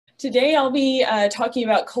Today I'll be talking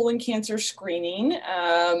about colon cancer screening,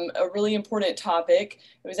 a really important topic.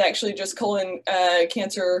 It was actually just colon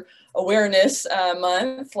cancer awareness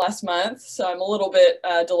month last month, so I'm a little bit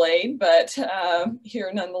delayed, but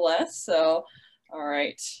here nonetheless. So, all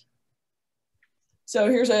right. So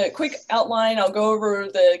here's a quick outline. I'll go over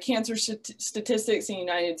the cancer statistics in the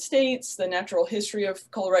United States, the natural history of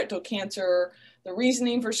colorectal cancer, the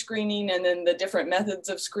reasoning for screening, and then the different methods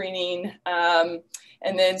of screening.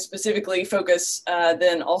 And then specifically focus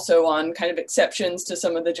then also on kind of exceptions to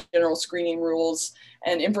some of the general screening rules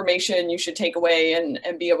and information you should take away and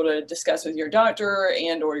be able to discuss with your doctor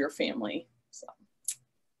and or your family. So,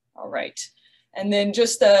 all right. And then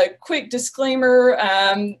just a quick disclaimer,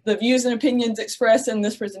 the views and opinions expressed in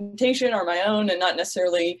this presentation are my own and not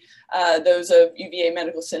necessarily those of UVA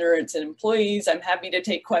Medical Center and its employees. I'm happy to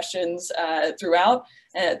take questions throughout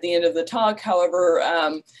and at the end of the talk. However,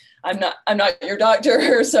 I'm not your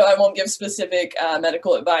doctor, so I won't give specific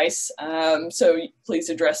medical advice. So please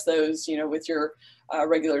address those, with your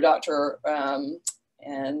regular doctor.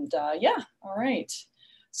 Yeah, all right.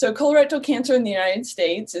 So colorectal cancer in the United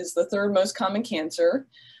States is the third most common cancer.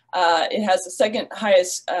 It has the second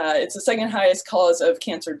highest, it's the second highest cause of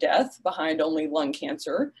cancer death behind only lung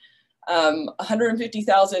cancer.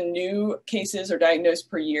 150,000 new cases are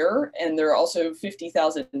diagnosed per year, and there are also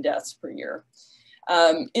 50,000 deaths per year.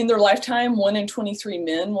 In their lifetime, 1 in 23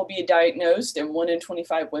 men will be diagnosed and 1 in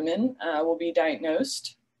 25 women will be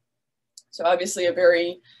diagnosed. So obviously a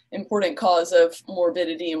very important cause of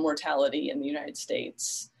morbidity and mortality in the United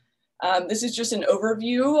States. This is just an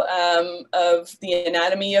overview of the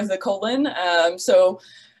anatomy of the colon. So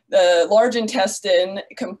the large intestine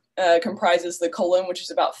comprises the colon, which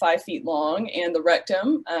is about 5 feet long, and the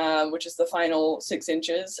rectum, which is the final 6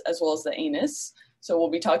 inches, as well as the anus. So we'll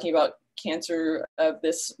be talking about cancer of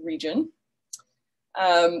this region.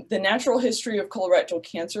 The natural history of colorectal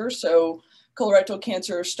cancer. So colorectal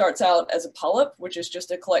cancer starts out as a polyp, which is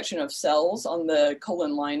just a collection of cells on the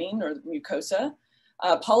colon lining or the mucosa.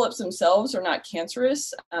 Polyps themselves are not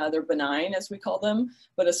cancerous. They're benign, as we call them,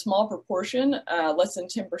 but a small proportion, less than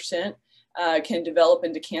 10%, can develop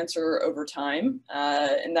into cancer over time.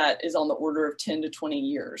 And that is on the order of 10 to 20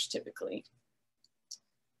 years, typically.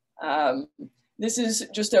 This is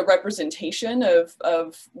just a representation of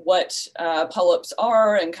what polyps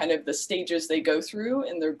are and kind of the stages they go through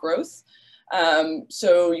in their growth.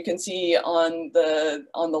 So you can see on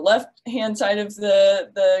the left-hand side of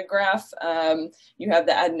the graph, you have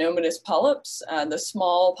the adenomatous polyps, the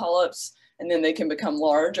small polyps, and then they can become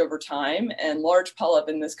large over time. And large polyp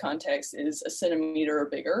in this context is 1 centimeter or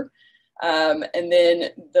bigger. And then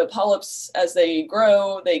the polyps, as they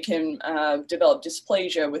grow, they can develop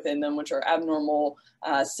dysplasia within them, which are abnormal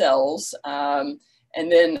cells. And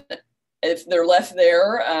then if they're left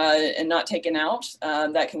there and not taken out,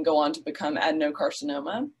 that can go on to become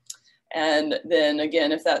adenocarcinoma. And then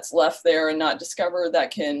again, if that's left there and not discovered,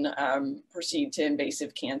 that can proceed to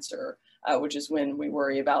invasive cancer, which is when we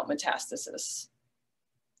worry about metastasis.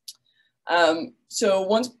 So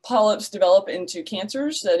once polyps develop into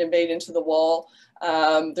cancers that invade into the wall,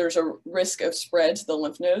 there's a risk of spread to the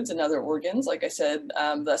lymph nodes and other organs, like I said,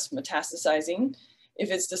 thus metastasizing. If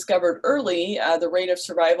it's discovered early, the rate of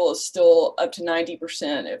survival is still up to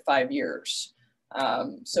 90% at 5 years.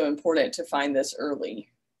 So important to find this early.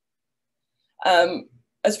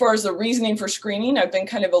 As far as the reasoning for screening, I've been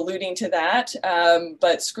kind of alluding to that,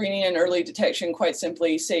 but screening and early detection quite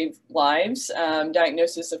simply save lives.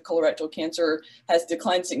 Diagnosis of colorectal cancer has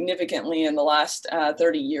declined significantly in the last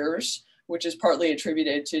 30 years, which is partly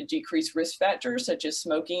attributed to decreased risk factors such as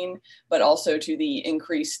smoking, but also to the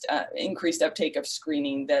increased uptake of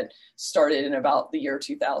screening that started in about the year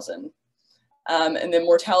 2000. And then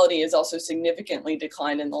mortality has also significantly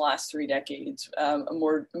declined in the last 3 decades. A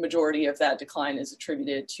majority of that decline is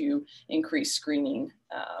attributed to increased screening.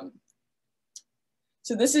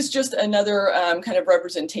 So this is just another kind of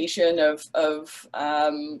representation of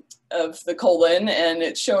the colon, and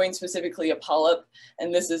it's showing specifically a polyp.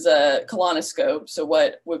 And this is a colonoscope, so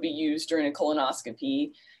what would be used during a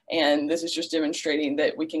colonoscopy. And this is just demonstrating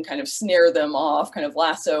that we can kind of snare them off, kind of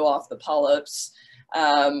lasso off the polyps.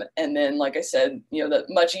 And then, like I said, that's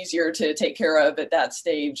much easier to take care of at that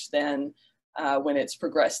stage than when it's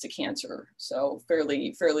progressed to cancer. So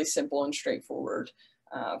fairly simple and straightforward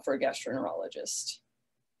for a gastroenterologist.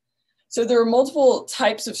 So there are multiple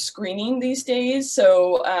types of screening these days.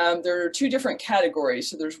 So there are two different categories.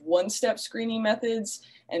 So there's one-step screening methods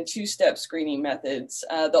and two-step screening methods.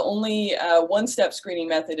 The only one-step screening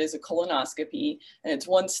method is a colonoscopy, and it's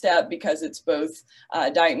one step because it's both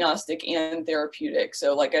diagnostic and therapeutic.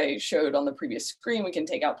 So like I showed on the previous screen, we can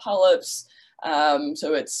take out polyps.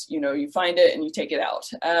 So it's, you find it and you take it out.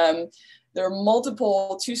 There are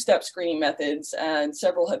multiple two-step screening methods, and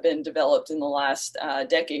several have been developed in the last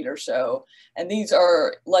decade or so. And these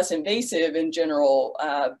are less invasive in general,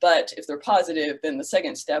 but if they're positive, then the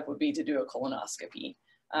second step would be to do a colonoscopy.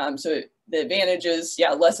 So the advantage is,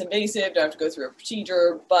 yeah, less invasive, don't have to go through a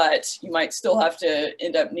procedure, but you might still have to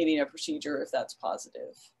end up needing a procedure if that's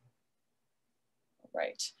positive.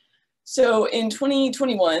 Right. So in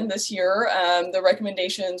 2021, this year, the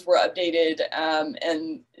recommendations were updated,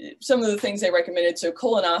 and some of the things they recommended, so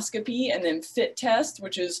colonoscopy and then FIT test,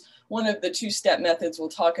 which is one of the two-step methods we'll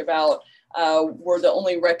talk about, were the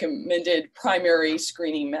only recommended primary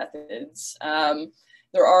screening methods.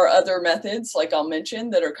 There are other methods, like I'll mention,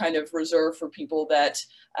 that are kind of reserved for people that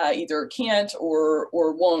either can't or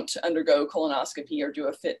won't undergo colonoscopy or do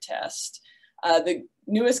a FIT test. The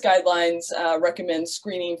newest guidelines recommend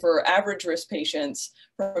screening for average risk patients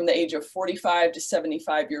from the age of 45 to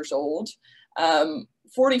 75 years old.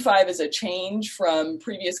 45 is a change from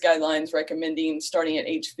previous guidelines recommending starting at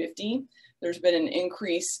age 50. There's been an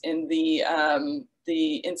increase in the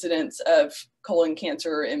incidence of colon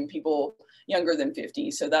cancer in people younger than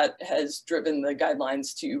 50. So that has driven the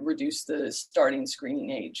guidelines to reduce the starting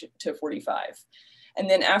screening age to 45. And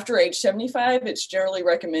then after age 75, it's generally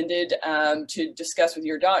recommended to discuss with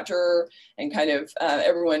your doctor, and kind of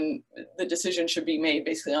everyone, the decision should be made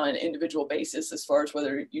basically on an individual basis as far as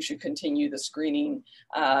whether you should continue the screening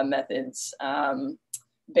methods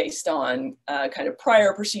based on kind of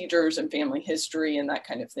prior procedures and family history and that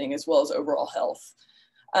kind of thing, as well as overall health.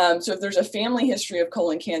 So if there's a family history of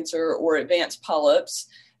colon cancer or advanced polyps,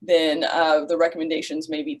 then the recommendations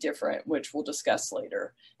may be different, which we'll discuss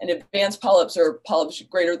later. And advanced polyps are polyps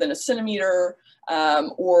greater than a centimeter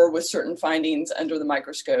or with certain findings under the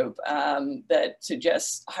microscope that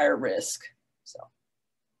suggest higher risk. So,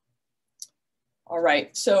 all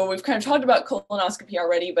right, so we've kind of talked about colonoscopy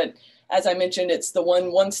already, but as I mentioned, it's the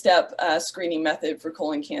one-step screening method for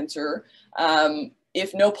colon cancer.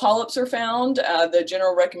 If no polyps are found, the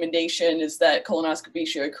general recommendation is that colonoscopy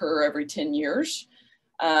should occur every 10 years.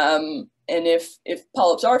 And if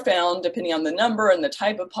polyps are found, depending on the number and the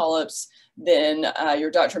type of polyps, then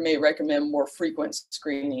your doctor may recommend more frequent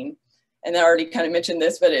screening. And I already kind of mentioned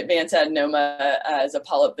this, but advanced adenoma is a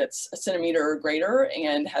polyp that's a centimeter or greater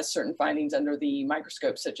and has certain findings under the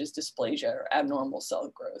microscope, such as dysplasia or abnormal cell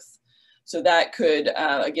growth. So that could,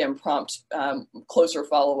 again, prompt closer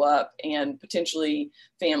follow-up and potentially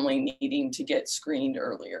family needing to get screened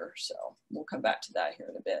earlier. So we'll come back to that here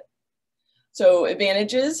in a bit. So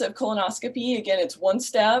advantages of colonoscopy, again, it's one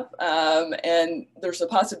step, and there's a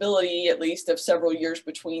possibility at least of several years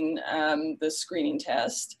between the screening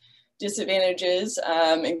test. Disadvantages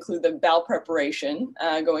include the bowel preparation,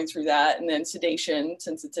 going through that, and then sedation,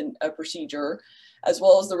 since it's a procedure, as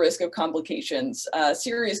well as the risk of complications.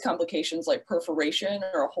 Serious complications like perforation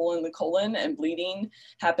or a hole in the colon and bleeding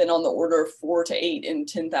happen on the order of 4 to 8 in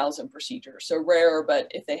 10,000 procedures. So rare,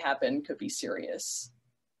 but if they happen, could be serious.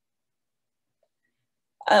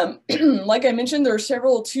 Like I mentioned, there are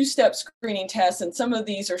several two-step screening tests, and some of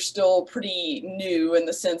these are still pretty new in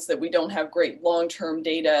the sense that we don't have great long-term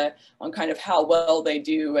data on kind of how well they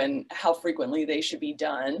do and how frequently they should be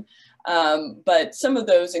done. But some of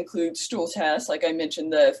those include stool tests, like I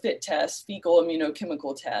mentioned, the FIT test, fecal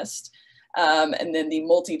immunochemical test, and then the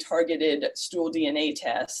multi-targeted stool DNA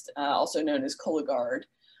test, also known as Cologuard,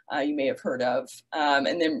 you may have heard of.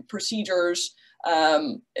 And then procedures,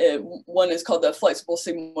 one is called the flexible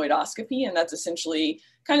sigmoidoscopy, and that's essentially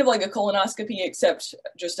kind of like a colonoscopy, except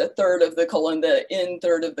just a third of the colon, the in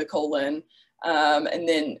third of the colon. And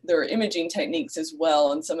then there are imaging techniques as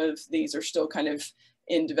well, and some of these are still kind of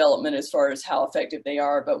in development as far as how effective they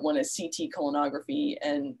are, but one is CT colonography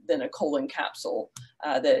and then a colon capsule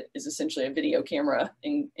that is essentially a video camera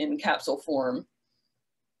in capsule form.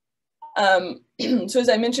 So as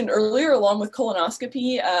I mentioned earlier, along with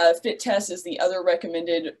colonoscopy, FIT test is the other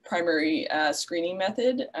recommended primary screening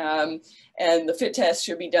method, and the FIT test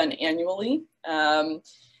should be done annually.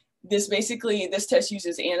 This test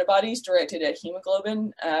uses antibodies directed at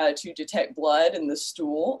hemoglobin to detect blood in the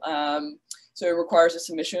stool. So it requires a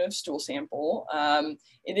submission of stool sample.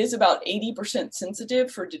 It is about 80%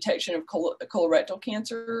 sensitive for detection of colorectal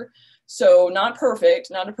cancer. So not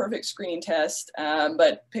a perfect screening test,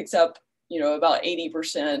 but picks up about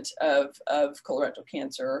 80% of colorectal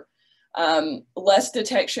cancer. Less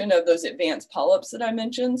detection of those advanced polyps that I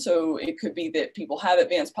mentioned. So it could be that people have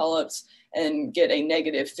advanced polyps and get a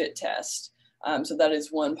negative FIT test. So that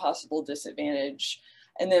is one possible disadvantage.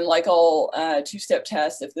 And then like all two-step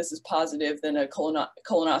tests, if this is positive, then a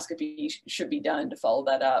colonoscopy should be done to follow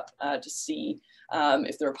that up to see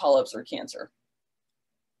if there are polyps or cancer.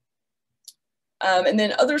 And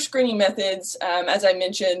then other screening methods, as I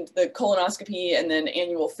mentioned, the colonoscopy and then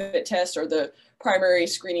annual FIT test are the primary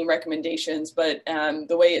screening recommendations, but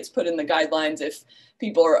the way it's put in the guidelines, if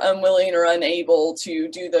people are unwilling or unable to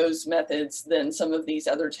do those methods, then some of these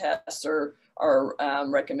other tests are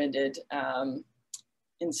recommended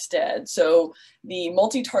instead. So the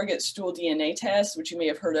multi-target stool DNA test, which you may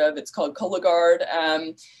have heard of, it's called Cologuard.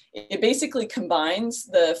 It basically combines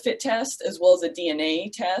the FIT test as well as a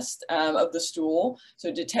DNA test of the stool. So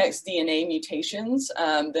it detects DNA mutations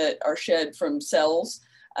that are shed from cells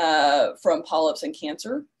from polyps and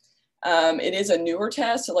cancer. It is a newer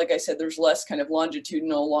test. So like I said, there's less kind of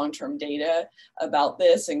longitudinal long-term data about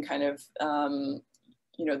this and kind of,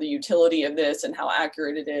 the utility of this and how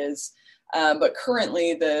accurate it is. But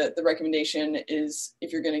currently the recommendation is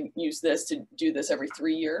if you're going to use this to do this every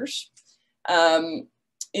 3 years.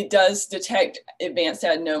 It does detect advanced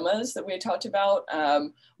adenomas that we had talked about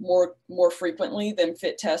more frequently than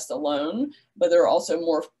FIT test alone, but there are also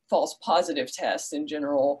more false positive tests in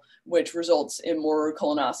general, which results in more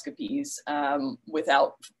colonoscopies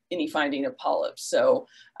without any finding of polyps. So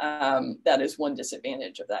that is one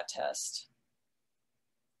disadvantage of that test.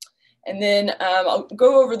 And then I'll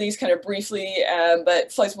go over these kind of briefly,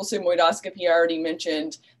 but flexible sigmoidoscopy I already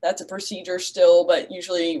mentioned. That's a procedure still, but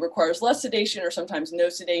usually requires less sedation or sometimes no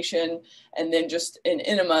sedation, and then just an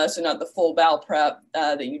enema, so not the full bowel prep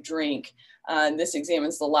that you drink. And this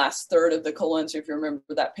examines the last third of the colon. So if you remember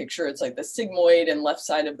that picture, it's like the sigmoid and left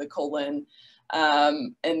side of the colon.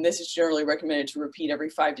 And this is generally recommended to repeat every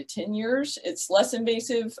 5 to 10 years. It's less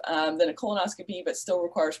invasive than a colonoscopy, but still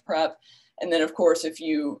requires prep. And then of course, if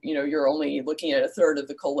you're only looking at a third of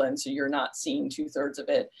the colon, so you're not seeing 2/3 of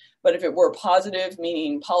it. But if it were positive,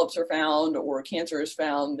 meaning polyps are found or cancer is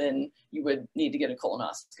found, then you would need to get a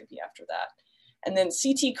colonoscopy after that. And then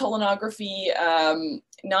CT colonography,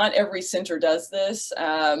 not every center does this.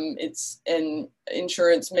 And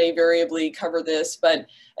insurance may variably cover this, but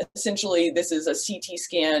essentially this is a CT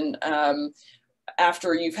scan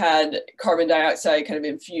after you've had carbon dioxide kind of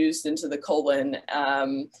infused into the colon.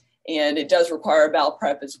 And it does require a bowel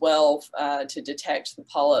prep as well to detect the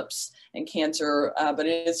polyps and cancer, but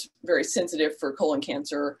it is very sensitive for colon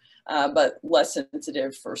cancer, but less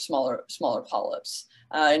sensitive for smaller polyps.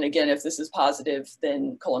 And again, if this is positive,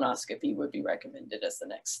 then colonoscopy would be recommended as the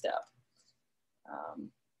next step.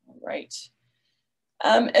 All right.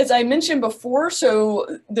 As I mentioned before,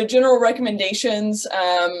 so the general recommendations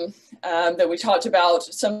that we talked about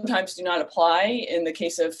sometimes do not apply in the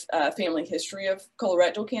case of family history of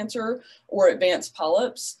colorectal cancer or advanced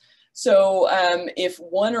polyps. So if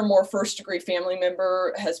one or more first-degree family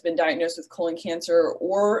member has been diagnosed with colon cancer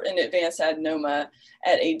or an advanced adenoma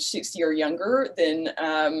at age 60 or younger, then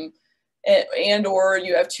and or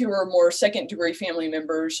you have 2 or more second-degree family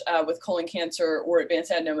members with colon cancer or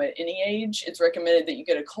advanced adenoma at any age, it's recommended that you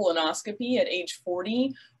get a colonoscopy at age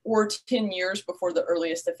 40 or 10 years before the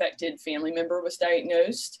earliest affected family member was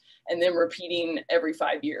diagnosed, and then repeating every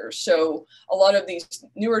 5 years. So a lot of these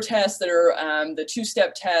newer tests that are the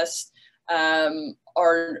two-step tests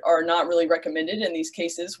are not really recommended in these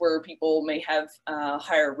cases where people may have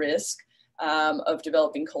higher risk of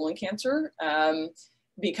developing colon cancer.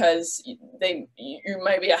 Because you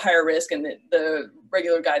might be at higher risk, and the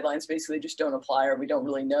regular guidelines basically just don't apply, or we don't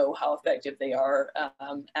really know how effective they are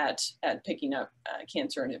at picking up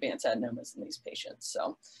cancer and advanced adenomas in these patients.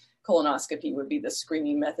 So colonoscopy would be the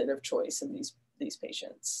screening method of choice in these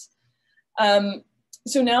patients.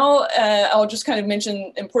 So now I'll just kind of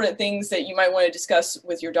mention important things that you might want to discuss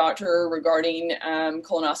with your doctor regarding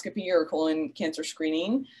colonoscopy or colon cancer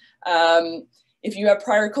screening. If you have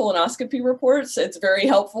prior colonoscopy reports, it's very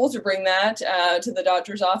helpful to bring that to the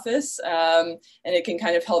doctor's office, and it can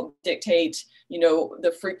kind of help dictate,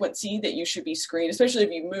 the frequency that you should be screened. Especially if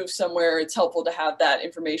you move somewhere, it's helpful to have that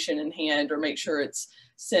information in hand, or make sure it's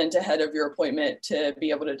sent ahead of your appointment to be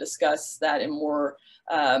able to discuss that in more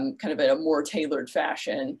kind of in a more tailored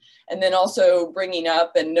fashion. And then also bringing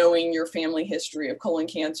up and knowing your family history of colon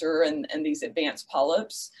cancer and these advanced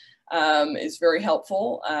polyps is very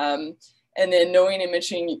helpful. And then knowing and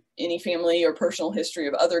mentioning any family or personal history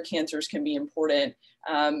of other cancers can be important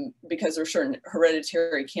because there are certain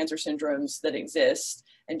hereditary cancer syndromes that exist.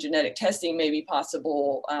 and genetic testing may be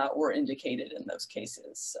possible or indicated in those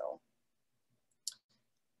cases. So,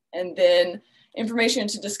 and then information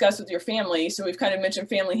to discuss with your family. So we've kind of mentioned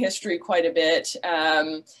family history quite a bit.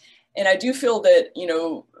 And I do feel that, you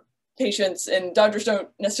know, patients and doctors don't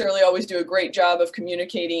necessarily always do a great job of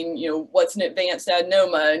communicating, you know, what's an advanced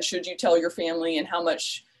adenoma and should you tell your family, and how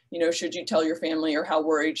much, you know, should you tell your family, or how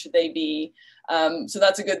worried should they be? So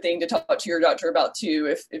that's a good thing to talk to your doctor about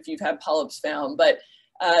too, if you've had polyps found. But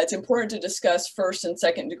it's important to discuss first and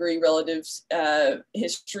second degree relatives'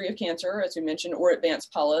 history of cancer, as we mentioned, or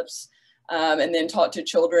advanced polyps. And then talk to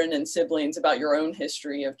children and siblings about your own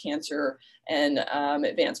history of cancer and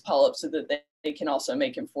advanced polyps, so that they can also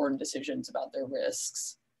make informed decisions about their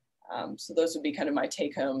risks. So those would be kind of my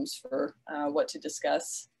take homes for what to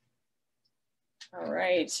discuss. All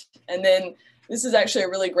right. And then this is actually a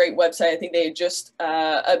really great website. I think they just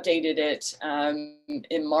updated it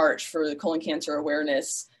in March for the colon cancer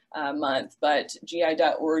awareness month, but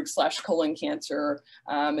gi.org/colon cancer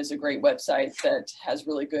is a great website that has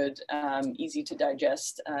really good, easy to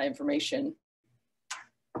digest information.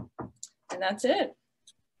 And that's it.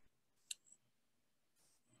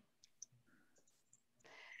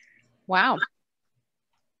 Wow.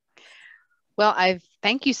 Well,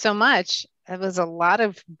 thank you so much. That was a lot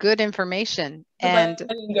of good information. And I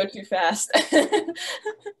didn't go too fast.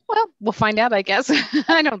 Well, we'll find out, I guess.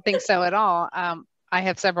 I don't think so at all. I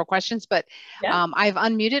have several questions, but yeah. I've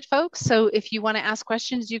unmuted folks. So if you want to ask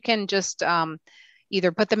questions, you can just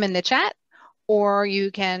either put them in the chat, or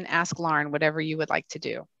you can ask Lauren, whatever you would like to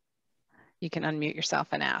do. You can unmute yourself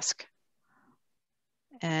and ask.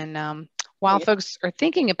 And while folks are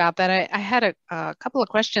thinking about that, I had a couple of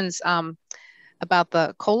questions about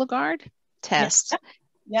the Cologuard test.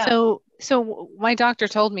 Yeah. So my doctor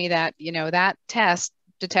told me that, you know, that test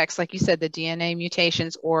detects, like you said, the DNA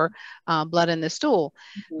mutations or blood in the stool.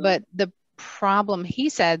 Mm-hmm. But the problem, he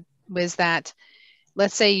said, was that,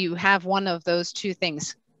 let's say you have one of those two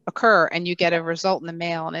things occur and you get a result in the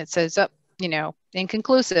mail and it says, oh, you know,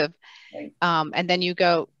 inconclusive. Right. And then you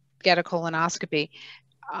go get a colonoscopy.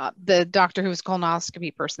 The doctor who was a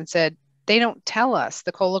colonoscopy person said, they don't tell us,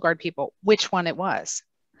 the Cologuard people, which one it was.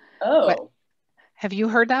 Oh. But have you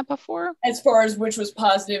heard that before? As far as which was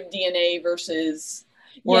positive DNA versus...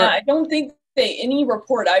 Yeah, I don't think any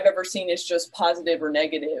report I've ever seen is just positive or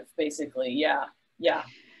negative, basically. Yeah.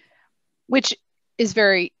 Which is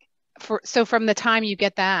so from the time you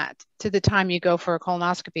get that to the time you go for a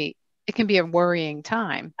colonoscopy, it can be a worrying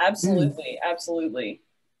time. Absolutely. Absolutely.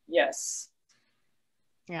 Yes.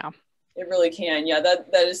 Yeah. It really can. Yeah,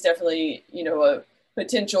 that is definitely, you know, a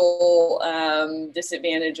potential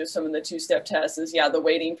disadvantage of some of the two-step tests is, the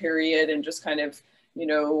waiting period and just kind of, you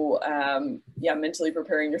know, mentally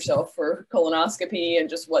preparing yourself for colonoscopy and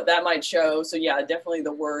just what that might show. So yeah, definitely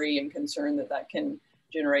the worry and concern that can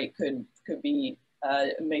generate could be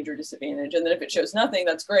a major disadvantage. And then if it shows nothing,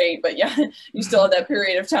 that's great. But yeah, you still have that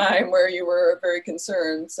period of time where you were very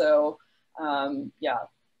concerned. So yeah,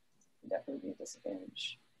 definitely be a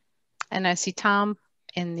disadvantage. And I see Tom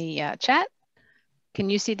in the chat. Can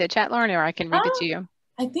you see the chat, Lauren, or I can read it to you?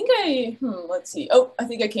 I think let's see. Oh, I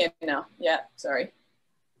think I can now. Yeah, sorry.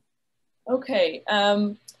 Okay.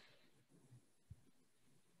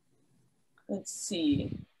 Let's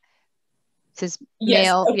see. It says yes,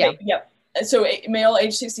 male. Okay, yeah. Yep. So male,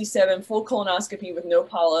 age 67, full colonoscopy with no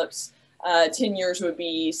polyps. 10 years would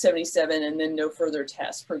be 77, and then no further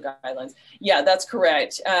tests per guidelines. Yeah, that's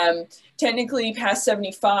correct. Technically, past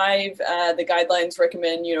 75, the guidelines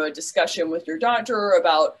recommend, you know, a discussion with your doctor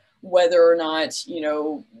about whether or not, you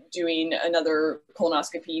know, doing another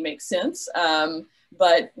colonoscopy makes sense.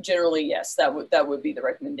 But generally, yes, that would be the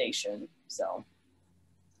recommendation. So,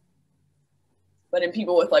 but in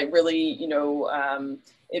people with like really, you know,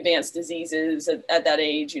 advanced diseases at that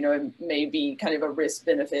age, you know, it may be kind of a risk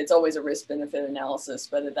benefit. It's always a risk benefit analysis,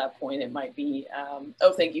 but at that point it might be,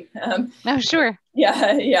 oh, thank you. Oh, sure.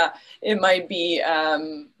 Yeah. It might be,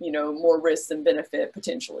 you know, more risk than benefit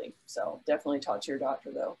potentially. So definitely talk to your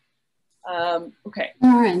doctor though. Okay.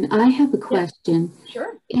 Lauren, I have a question. Yeah,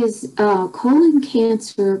 sure. Is colon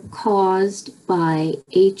cancer caused by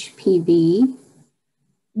HPV?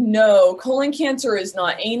 No, colon cancer is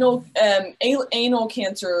not. Anal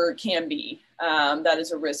cancer can be. That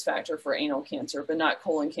is a risk factor for anal cancer, but not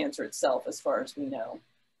colon cancer itself, as far as we know.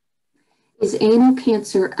 Is anal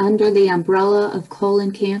cancer under the umbrella of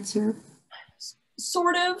colon cancer?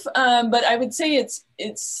 Sort of, but I would say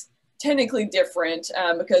it's technically different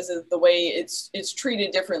because of the way it's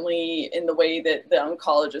treated differently in the way that the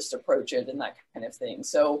oncologists approach it and that kind of thing.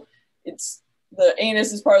 So the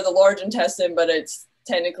anus is part of the large intestine, but it's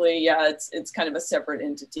technically, yeah, it's kind of a separate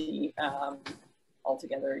entity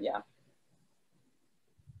altogether. Yeah.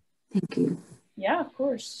 Thank you. Yeah, of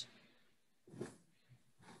course.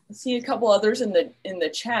 I see a couple others in the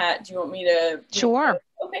chat. Do you want me to? Sure.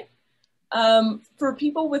 Okay. For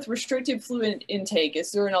people with restricted fluid intake,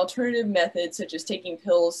 is there an alternative method such as taking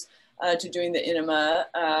pills to doing the enema?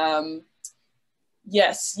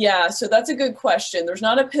 Yes, yeah, so that's a good question. There's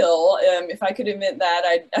not a pill. If I could invent that,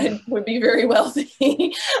 I would be very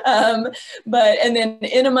wealthy. And then the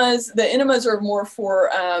enemas are more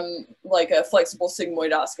for like a flexible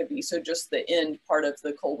sigmoidoscopy, so just the end part of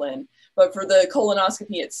the colon. But for the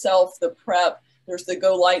colonoscopy itself, the prep, there's the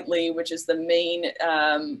Go Lightly, which is the main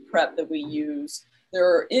prep that we use.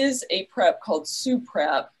 There is a prep called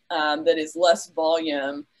Suprep that is less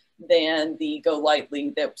volume than the Go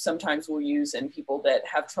Lightly that sometimes we'll use in people that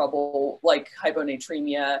have trouble like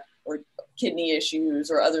hyponatremia or kidney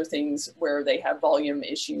issues or other things where they have volume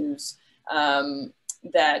issues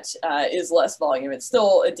that is less volume. It's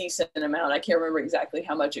still a decent amount. I can't remember exactly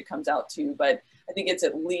how much it comes out to, but I think it's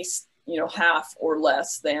at least, you know, half or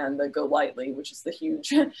less than the Go Lightly, which is the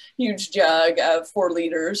huge jug of 4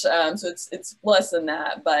 liters. So it's less than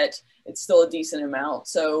that, but it's still a decent amount.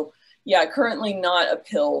 So yeah, currently not a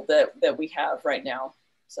pill that we have right now.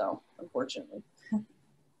 So unfortunately.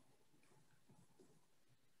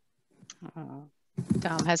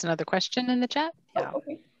 Tom has another question in the chat. Yeah. Oh,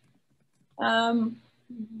 okay.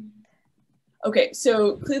 Okay,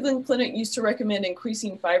 so Cleveland Clinic used to recommend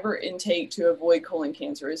increasing fiber intake to avoid colon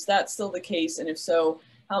cancer. Is that still the case? And if so,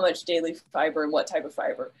 how much daily fiber and what type of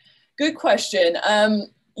fiber? Good question.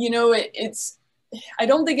 You know, I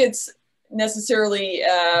don't think it's necessarily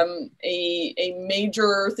a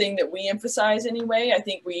major thing that we emphasize anyway. I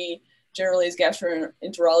think we generally as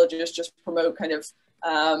gastroenterologists just promote kind of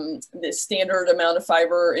the standard amount of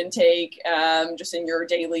fiber intake just in your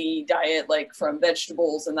daily diet, like from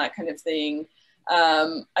vegetables and that kind of thing.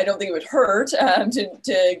 I don't think it would hurt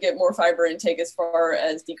to get more fiber intake as far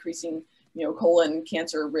as decreasing, you know, colon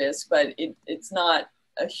cancer risk, but it's not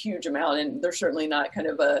a huge amount, and there's certainly not kind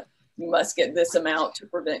of a you must get this amount to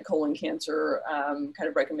prevent colon cancer kind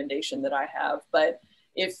of recommendation that I have. But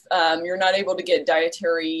if you're not able to get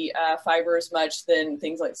dietary fiber as much, then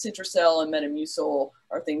things like Citracel and Metamucil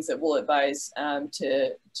are things that we'll advise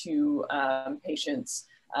to patients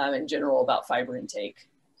in general about fiber intake.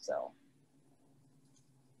 So.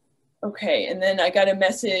 Okay, and then I got a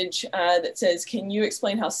message that says, can you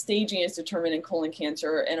explain how staging is determined in colon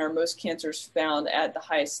cancer, and are most cancers found at the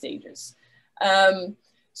highest stages?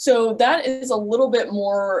 So that is a little bit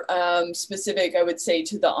more specific, I would say,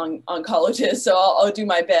 to the oncologist. So I'll do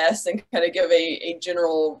my best and kind of give a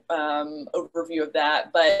general overview of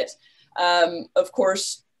that. But of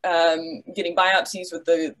course, getting biopsies with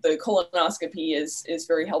the colonoscopy is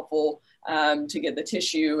very helpful to get the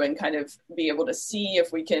tissue and kind of be able to see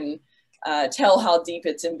if we can tell how deep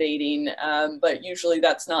it's invading, but usually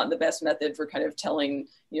that's not the best method for kind of telling,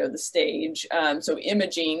 you know, the stage. So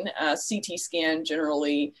imaging, CT scan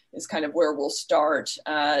generally is kind of where we'll start,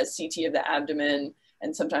 CT of the abdomen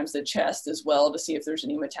and sometimes the chest as well to see if there's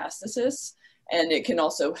any metastasis. And it can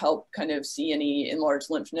also help kind of see any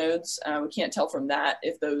enlarged lymph nodes. We can't tell from that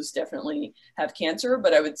if those definitely have cancer,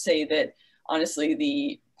 but I would say that honestly,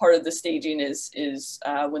 the part of the staging is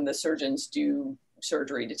when the surgeons do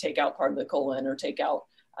surgery to take out part of the colon or take out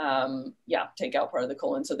part of the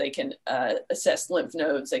colon, so they can assess lymph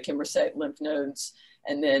nodes, they can resect lymph nodes,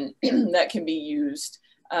 and then that can be used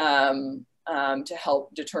to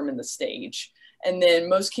help determine the stage. And then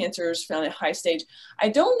most cancers found at high stage. I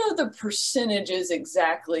don't know the percentages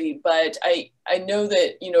exactly, but I know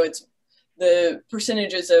that, you know, it's the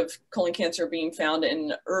percentages of colon cancer being found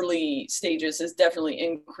in early stages has definitely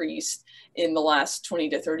increased in the last 20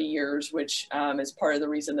 to 30 years, which is part of the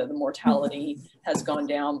reason that the mortality has gone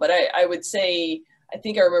down. But I would say, I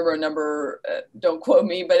think I remember a number, don't quote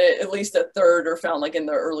me, but at least a third are found like in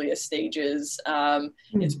the earliest stages.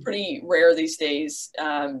 It's pretty rare these days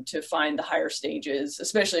to find the higher stages,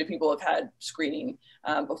 especially if people have had screening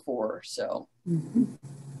before, so.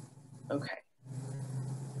 Okay.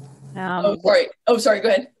 Sorry, go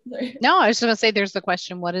ahead. Sorry. No, I was just going to say there's the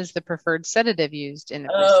question, what is the preferred sedative used in the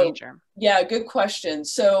procedure? Yeah, good question.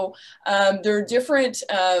 So there are different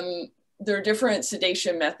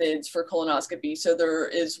sedation methods for colonoscopy. So there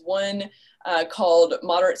is one called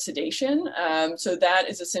moderate sedation. So that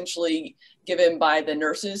is essentially given by the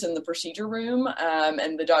nurses in the procedure room,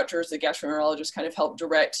 and the doctors, the gastroenterologists, kind of help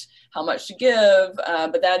direct how much to give,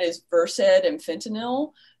 but that is Versed and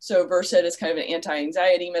fentanyl. So Versed is kind of an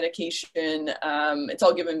anti-anxiety medication. It's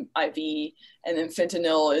all given IV, and then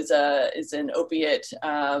fentanyl is an opiate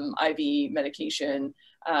IV medication.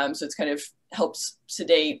 So it's kind of helps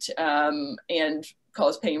sedate and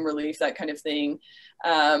cause pain relief, that kind of thing.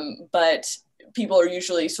 But people are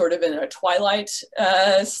usually sort of in a twilight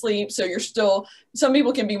sleep. So some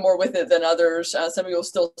people can be more with it than others. Some people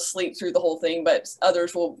still sleep through the whole thing, but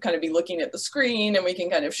others will kind of be looking at the screen, and we can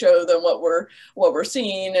kind of show them what we're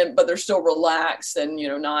seeing, but they're still relaxed and,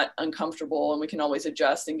 not uncomfortable, and we can always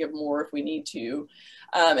adjust and give more if we need to.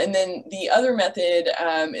 And then the other method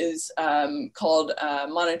is called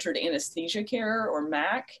monitored anesthesia care, or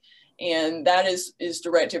MAC. And that is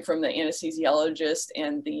directed from the anesthesiologist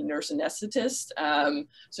and the nurse anesthetist.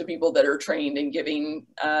 So people that are trained in giving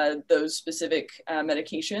those specific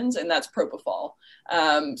medications, and that's propofol.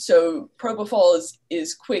 So propofol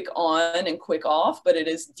is quick on and quick off, but it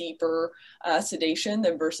is deeper sedation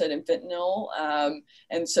than Versed and fentanyl.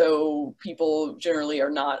 And so people generally are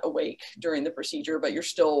not awake during the procedure, but you're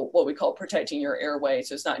still what we call protecting your airway.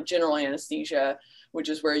 So it's not general anesthesia, which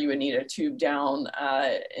is where you would need a tube down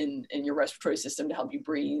in your respiratory system to help you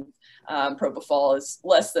breathe. Propofol is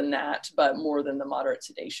less than that, but more than the moderate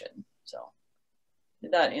sedation. So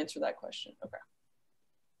did that answer that question? Okay.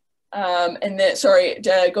 And then, sorry,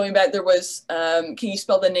 going back, there was, can you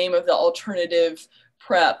spell the name of the alternative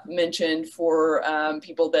prep mentioned for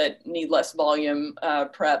people that need less volume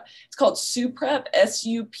prep? It's called SUPREP,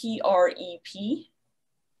 SUPREP.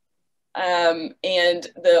 And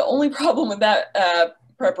the only problem with that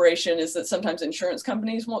preparation is that sometimes insurance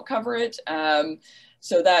companies won't cover it.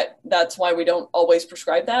 So that's why we don't always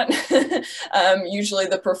prescribe that. Usually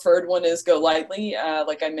the preferred one is Go Lightly,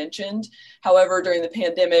 like I mentioned. However, during the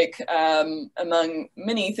pandemic, among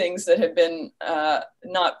many things that have been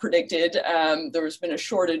not predicted, there has been a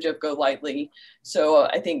shortage of Go Lightly. So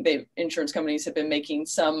I think insurance companies have been making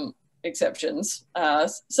some exceptions,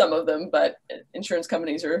 some of them, but insurance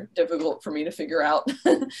companies are difficult for me to figure out.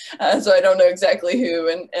 So I don't know exactly who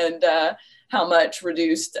and how much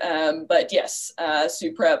reduced, but yes,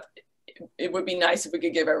 SUPREP, it would be nice if we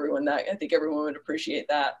could give everyone that. I think everyone would appreciate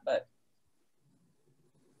that, but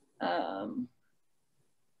all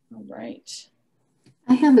right.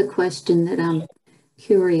 I have a question that I'm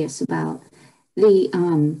curious about.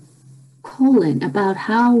 The colon, about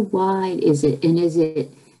how wide is it, and is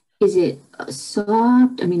it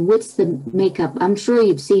soft? I mean, what's the makeup? I'm sure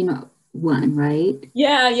you've seen one, right?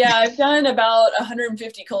 Yeah, I've done about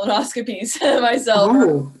 150 colonoscopies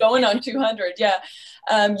myself, going on 200. Yeah,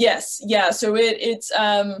 yes, yeah. So it's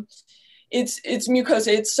mucosa.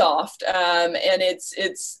 It's soft, and it's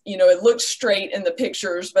it looks straight in the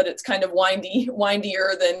pictures, but it's kind of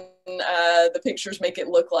windier than the pictures make it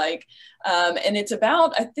look like. And it's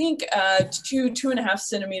about, I think, 2.5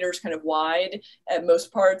 centimeters kind of wide at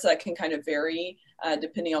most parts. That can kind of vary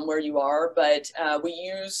depending on where you are, but we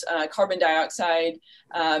use carbon dioxide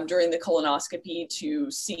during the colonoscopy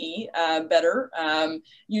to see better.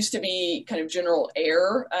 Used to be kind of general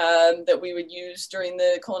air that we would use during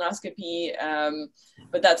the colonoscopy,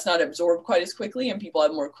 but that's not absorbed quite as quickly, and people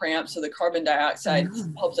have more cramps. So the carbon dioxide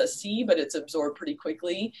helps us see, but it's absorbed pretty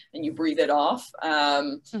quickly, and you breathe it off.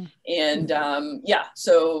 Yeah,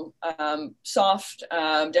 so soft,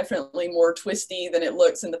 definitely more twisty than it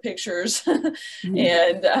looks in the pictures,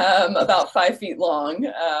 and about 5 feet long.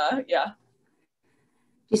 Yeah.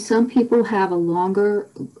 Do some people have a longer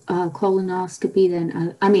colonoscopy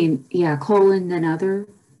than, colon than other?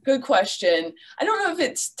 Good question. I don't know if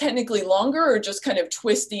it's technically longer or just kind of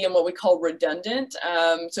twisty and what we call redundant.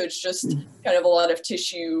 So it's just kind of a lot of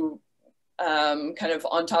tissue kind of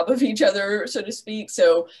on top of each other, so to speak.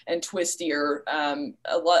 So, and twistier.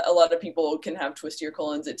 A lot of people can have twistier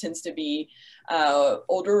colons. It tends to be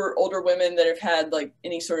older women that have had like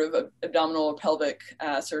any sort of abdominal or pelvic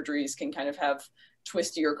surgeries can kind of have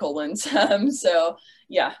twistier colons. So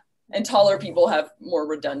yeah, and taller people have more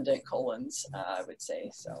redundant colons, I would say,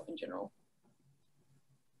 so in general.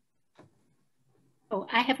 Oh,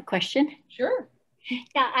 I have a question. Sure.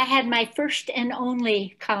 Yeah, I had my first and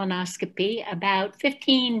only colonoscopy about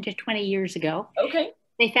 15 to 20 years ago. Okay.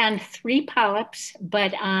 They found 3 polyps,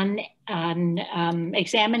 but on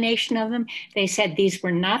examination of them, they said these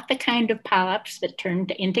were not the kind of polyps that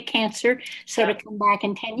turned into cancer, so to come back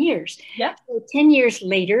in 10 years. Yeah. So 10 years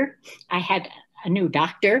later, I had a new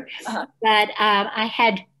doctor, but I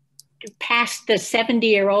had passed the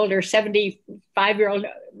 70-year-old or 75-year-old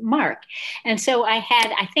mark. And so I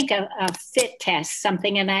had, I think, a FIT test,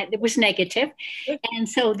 something, and it was negative. And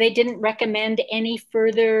so they didn't recommend any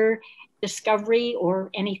further discovery or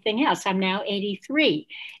anything else. I'm now 83.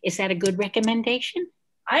 Is that a good recommendation?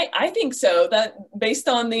 I think so, that based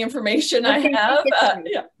on the information I have.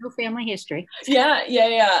 Yeah. No family history. Yeah.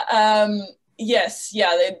 Yes,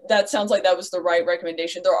 yeah, that sounds like that was the right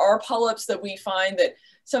recommendation. There are polyps that we find that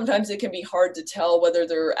sometimes it can be hard to tell whether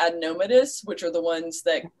they're adenomatous, which are the ones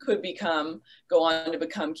that could go on to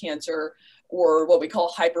become cancer, or what we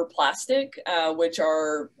call hyperplastic, which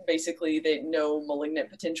are basically they no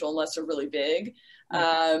malignant potential unless they're really big.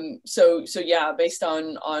 So yeah, based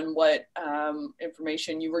on what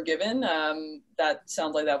information you were given, that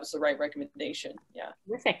sounds like that was the right recommendation. Yeah.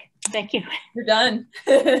 Terrific. Thank you. You're done.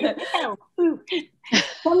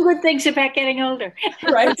 Some good things about getting older.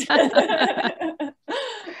 Right.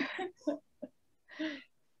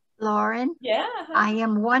 Lauren? Yeah. I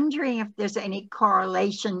am wondering if there's any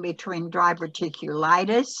correlation between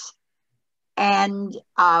diverticulitis and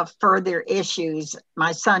further issues.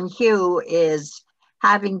 My son Hugh is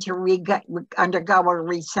having to undergo a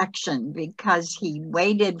resection because he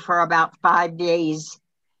waited for about 5 days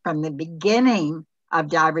from the beginning of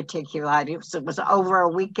diverticulitis. It was over a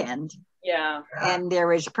weekend. Yeah. And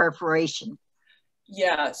there is perforation.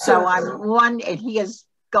 Yeah. So I'm wondering, he's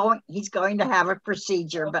going to have a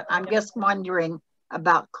procedure, but I'm just wondering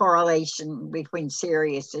about correlation between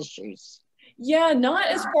serious issues. Yeah, not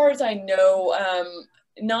as far as I know.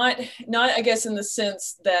 Not I guess in the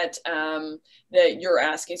sense that that you're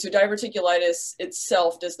asking. So diverticulitis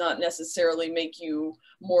itself does not necessarily make you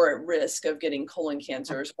more at risk of getting colon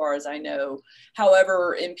cancer, as far as I know.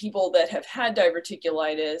 However, in people that have had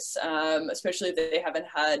diverticulitis, especially if they haven't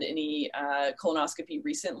had any colonoscopy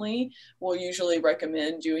recently, we'll usually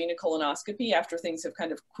recommend doing a colonoscopy after things have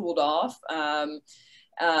kind of cooled off.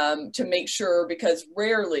 To make sure, because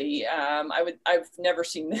rarely, I've never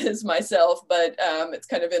seen this myself, but it's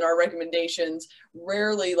kind of in our recommendations,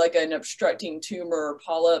 rarely like an obstructing tumor or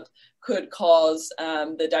polyp could cause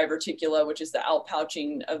the diverticula, which is the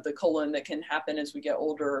outpouching of the colon that can happen as we get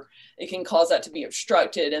older. It can cause that to be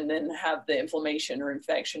obstructed and then have the inflammation or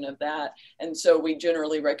infection of that. And so we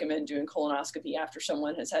generally recommend doing colonoscopy after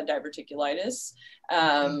someone has had diverticulitis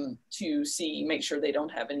to make sure they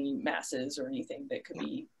don't have any masses or anything that could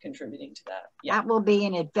be contributing to that. Yeah. That will be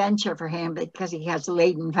an adventure for him because he has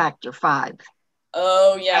Leiden factor 5.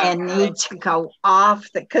 Oh, yeah. And needs to go off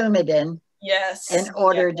the Coumadin. Yes. In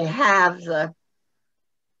order to have the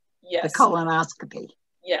colonoscopy.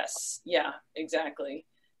 Yes. Yeah, exactly.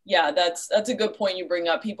 Yeah, that's a good point you bring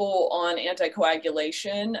up. People on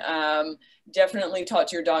anticoagulation, definitely talk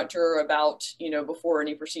to your doctor about, before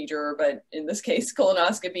any procedure, but in this case,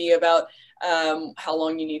 colonoscopy, about how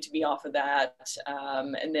long you need to be off of that.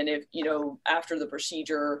 And then if, after the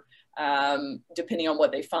procedure, depending on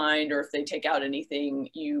what they find, or if they take out anything,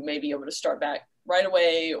 you may be able to start back right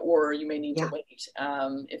away, or you may need to wait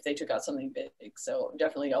if they took out something big. So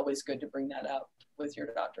definitely always good to bring that up with your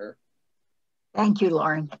doctor. Thank you,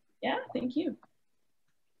 Lauren. Yeah, thank you.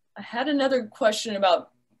 I had another question about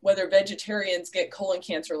whether vegetarians get colon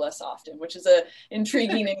cancer less often, which is a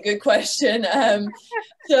intriguing and good question.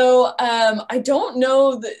 So I don't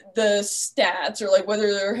know the stats, or like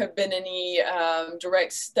whether there have been any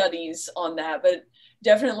direct studies on that, but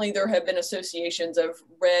definitely there have been associations of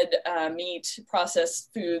red meat,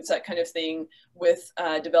 processed foods, that kind of thing, with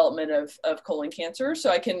development of colon cancer. So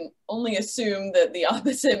I can only assume that the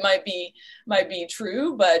opposite might be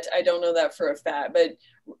true, but I don't know that for a fact. But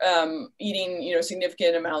eating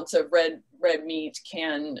significant amounts of red meat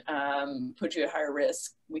can put you at higher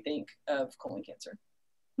risk, we think, of colon cancer.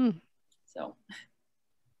 So.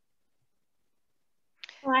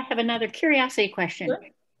 Well, I have another curiosity question. Sure.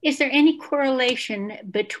 Is there any correlation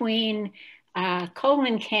between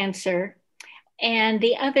colon cancer and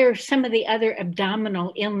some of the other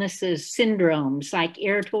abdominal illnesses, syndromes, like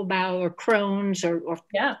irritable bowel or Crohn's or?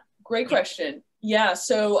 Yeah, great question. Yeah,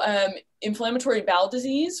 so inflammatory bowel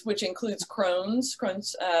disease, which includes Crohn's,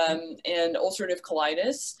 and ulcerative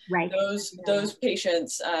colitis. Right. Those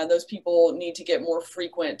patients, those people need to get more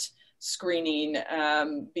frequent screening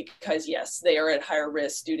because yes, they are at higher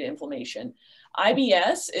risk due to inflammation.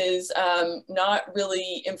 IBS is not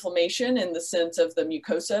really inflammation in the sense of the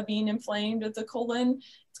mucosa being inflamed at the colon.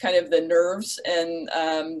 It's kind of the nerves and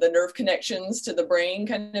the nerve connections to the brain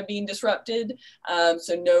kind of being disrupted.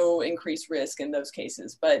 So no increased risk in those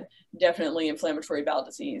cases, but definitely inflammatory bowel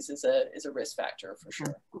disease is a risk factor for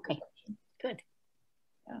sure. Okay, good.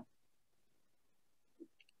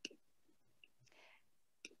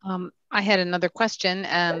 I had another question,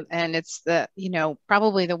 and it's the,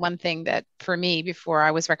 probably the one thing that for me, before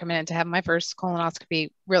I was recommended to have my first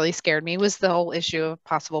colonoscopy, really scared me was the whole issue of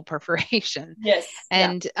possible perforation. Yes.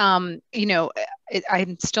 And, I'm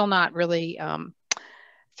still not really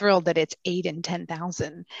thrilled that it's 8 in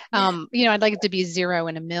 10,000. I'd like it to be 0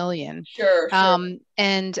 in a million. Sure.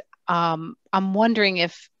 And I'm wondering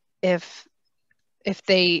if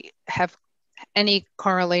they have any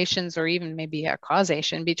correlations or even maybe a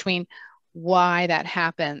causation between why that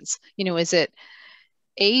happens. Is it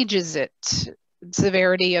age? Is it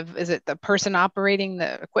severity is it the person operating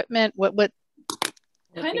the equipment? What?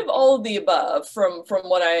 Kind of all of the above from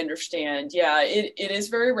what I understand. Yeah, it is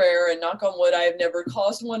very rare, and knock on wood, I have never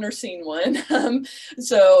caused one or seen one.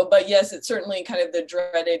 But yes, it's certainly kind of the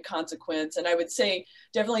dreaded consequence. And I would say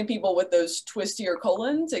definitely people with those twistier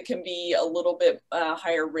colons, it can be a little bit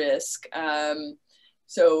higher risk.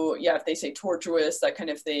 So yeah, if they say tortuous, that kind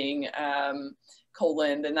of thing,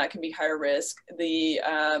 colon, then that can be higher risk. The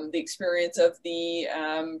experience of the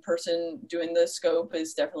person doing the scope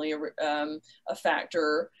is definitely a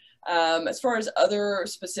factor. As far as other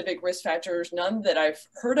specific risk factors, none that I've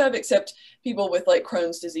heard of, except people with like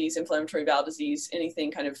Crohn's disease, inflammatory bowel disease,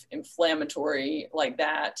 anything kind of inflammatory like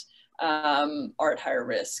that are at higher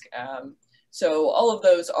risk. So all of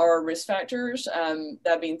those are risk factors.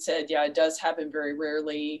 That being said, yeah, it does happen very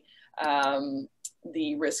rarely.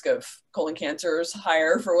 The risk of colon cancer is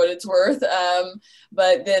higher for what it's worth.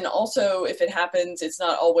 But then also if it happens, it's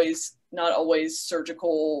not always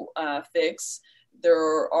surgical fix.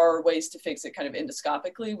 There are ways to fix it kind of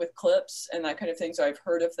endoscopically with clips and that kind of thing. So I've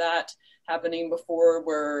heard of that happening before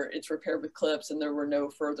where it's repaired with clips and there were no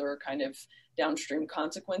further kind of downstream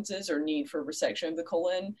consequences or need for resection of the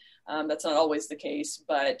colon. That's not always the case,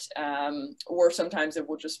 but, or sometimes it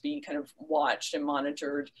will just be kind of watched and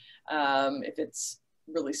monitored if it's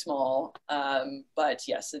really small. But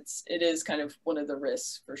yes, it is kind of one of the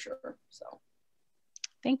risks for sure. So.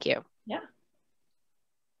 Thank you. Yeah.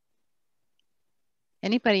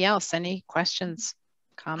 Anybody else? Any questions,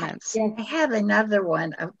 comments? Yeah, I have another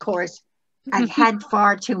one. Of course, I've had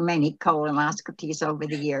far too many colonoscopies over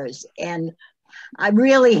the years, and I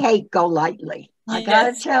really hate go lightly. I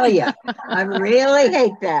gotta tell you, I really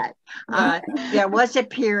hate that. There was a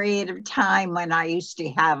period of time when I used to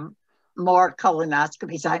have more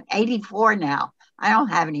colonoscopies. I'm 84 now. I don't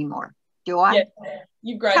have any more. Do I? Yeah.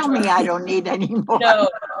 You graduated. Tell me I don't need any more. No,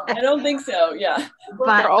 I don't think so. Yeah.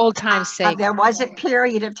 But for old time's sake. There was a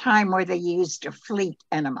period of time where they used a fleet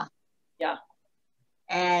enema. Yeah.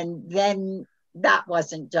 And then that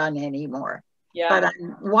wasn't done anymore. Yeah. But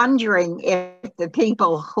I'm wondering if the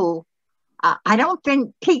people who, I don't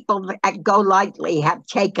think people at Go Lightly have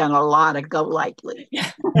taken a lot of Go Lightly.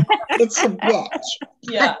 It's a bitch.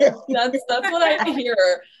 Yeah, that's what I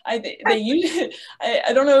hear. They use.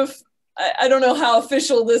 I don't know if. I don't know how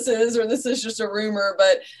official this is, or this is just a rumor,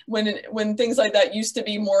 but when things like that used to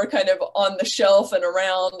be more kind of on the shelf and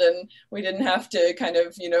around, and we didn't have to kind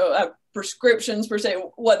of, have prescriptions per se,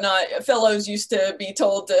 whatnot, fellows used to be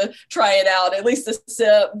told to try it out, at least a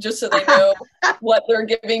sip, just so they know what they're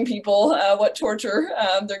giving people, what torture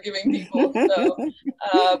they're giving people. So,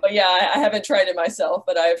 but yeah, I haven't tried it myself,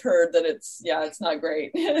 but I've heard that it's not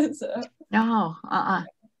great. So, no, yeah.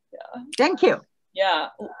 Thank you. Yeah,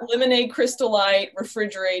 lemonade Crystal Light,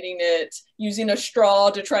 refrigerating it, using a straw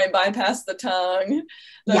to try and bypass the tongue.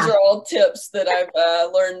 Those are all tips that I've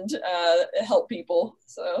learned help people.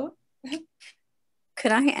 So,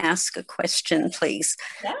 could I ask a question, please?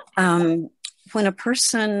 Yeah. When a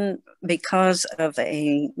person, because of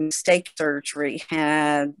a mistake surgery,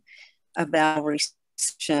 had a bowel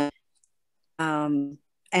resection, and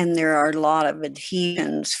there are a lot of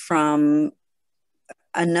adhesions from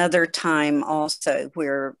another time also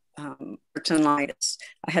where peritonitis.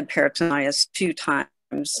 I had peritonitis 2 times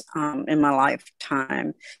in my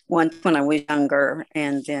lifetime. Once when I was younger,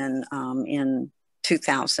 and then in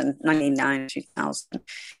 2000, 99, 2000.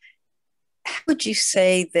 How would you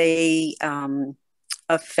say they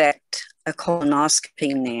affect a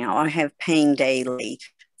colonoscopy now? I have pain daily,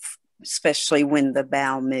 especially when the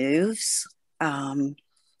bowel moves. I've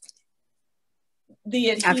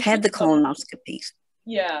had the colonoscopies.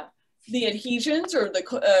 Yeah, the adhesions or the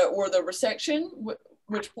resection.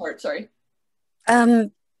 Which part? Sorry.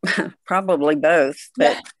 Probably both,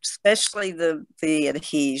 but especially the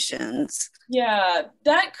adhesions. Yeah,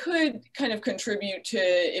 that could kind of contribute to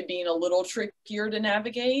it being a little trickier to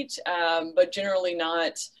navigate, but generally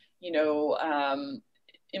not,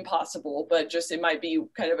 impossible, but just it might be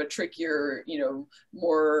kind of a trickier,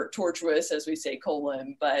 more tortuous, as we say,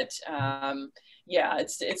 colon. But yeah,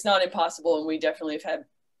 it's not impossible, and we definitely have had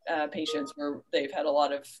patients where they've had a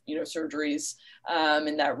lot of, surgeries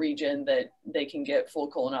in that region, that they can get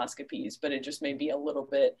full colonoscopies, but it just may be a little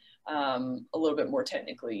bit more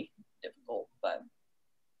technically difficult. But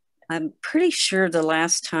I'm pretty sure the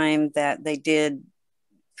last time that they did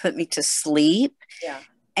put me to sleep, yeah,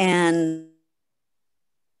 and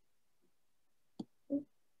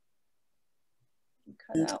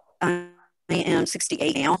cut out. I am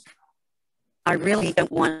 68 now. I really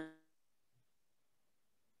don't want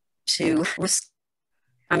to risk.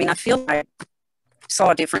 I mean, I feel like I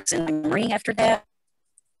saw a difference in my memory after that.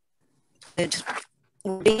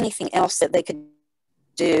 Would be anything else that they could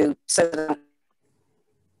do so that I don't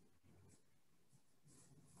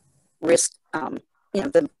risk,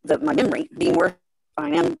 my memory being worse?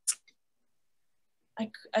 I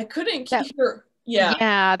couldn't hear. Yeah.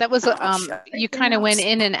 Yeah, that was you kind of went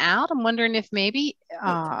in and out. I'm wondering if maybe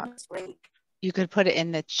you could put it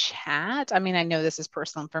in the chat. I mean, I know this is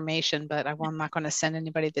personal information, but I'm not going to send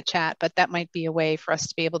anybody the chat, but that might be a way for us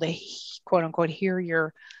to be able to quote unquote hear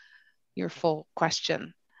your full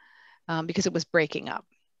question, because it was breaking up.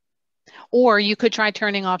 Or you could try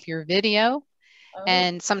turning off your video,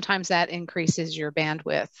 and sometimes that increases your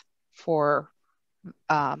bandwidth for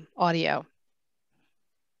audio.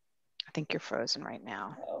 I think you're frozen right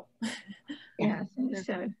now. Yeah, I think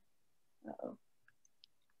so.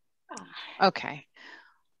 Okay.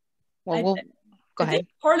 Well, we'll go ahead. I think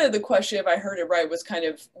part of the question, if I heard it right, was kind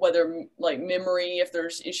of whether like memory, if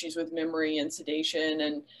there's issues with memory and sedation.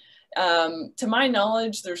 And to my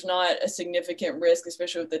knowledge, there's not a significant risk,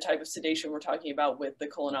 especially with the type of sedation we're talking about with the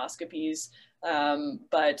colonoscopies.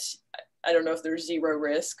 But I don't know if there's zero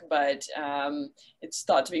risk, but it's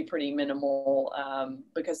thought to be pretty minimal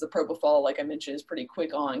because the propofol, like I mentioned, is pretty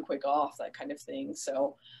quick on, quick off, that kind of thing.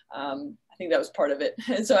 So I think that was part of it.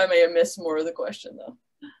 And so I may have missed more of the question though.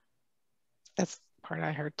 That's the part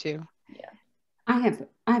I heard too. Yeah. I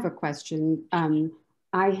have a question.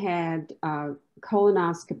 I had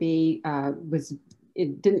colonoscopy,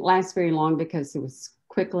 it didn't last very long because it was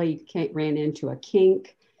quickly ran into a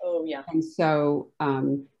kink. Oh yeah. And so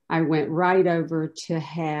I went right over to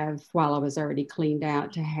have, while I was already cleaned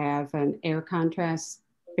out, to have an air contrast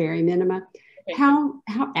barium enema. Okay. How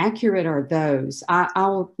accurate are those?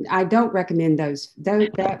 I don't recommend those.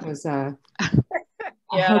 That was a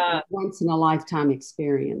once in a lifetime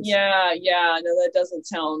experience. Yeah, no, that doesn't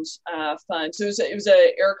sound fun. So it was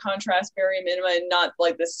a air contrast barium enema, and not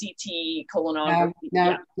like the CT colonography.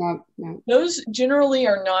 No. Those generally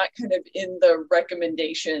are not kind of in the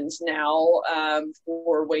recommendations now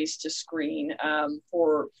for ways to screen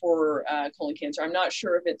for colon cancer. I'm not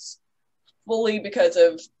sure if it's fully because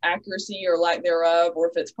of accuracy or lack thereof, or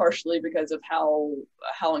if it's partially because of how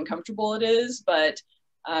uncomfortable it is, but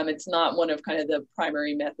it's not one of kind of the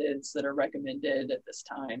primary methods that are recommended at this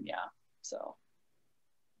time. Yeah. So.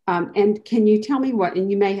 And can you tell me what,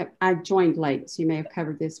 and I joined late, so you may have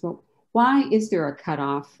covered this, but why is there a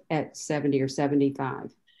cutoff at 70 or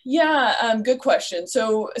 75? Yeah, good question.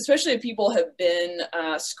 So especially if people have been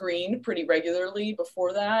screened pretty regularly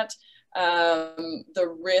before that,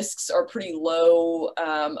 the risks are pretty low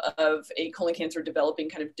of a colon cancer developing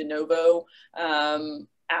kind of de novo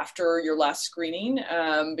after your last screening,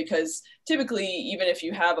 because typically, even if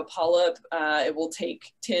you have a polyp, it will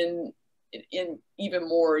take 10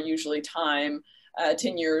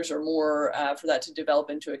 years or more for that to develop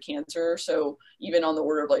into a cancer. So even on the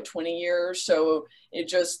order of like 20 years. So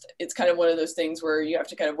it's kind of one of those things where you have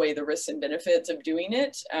to kind of weigh the risks and benefits of doing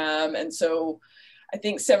it. And so I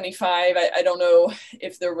think 75, I don't know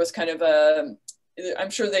if there was kind of I'm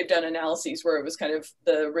sure they've done analyses where it was kind of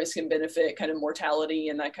the risk and benefit, kind of mortality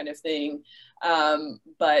and that kind of thing.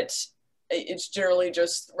 But it's generally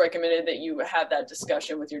just recommended that you have that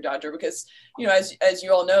discussion with your doctor, because, as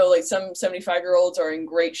you all know, like some 75-year-olds are in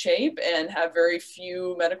great shape and have very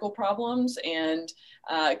few medical problems and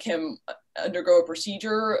can undergo a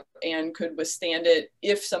procedure and could withstand it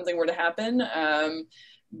if something were to happen.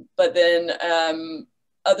 But then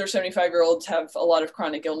other 75-year-olds have a lot of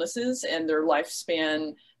chronic illnesses and their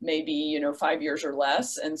lifespan may be, 5 years or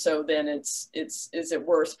less. And so then is it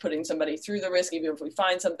worth putting somebody through the risk? Even if we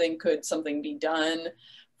find something, could something be done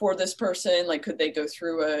for this person? Like, could they go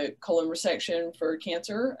through a colon resection for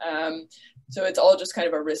cancer? So it's all just kind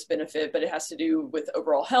of a risk benefit, but it has to do with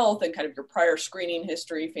overall health and kind of your prior screening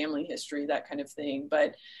history, family history, that kind of thing.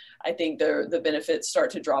 But I think the benefits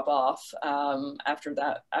start to drop off after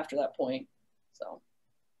that point.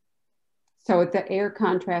 So with the air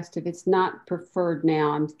contrast, if it's not preferred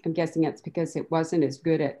now, I'm guessing it's because it wasn't as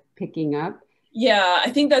good at picking up. Yeah, I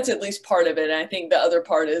think that's at least part of it. And I think the other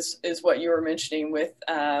part is what you were mentioning with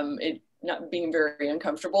it not being very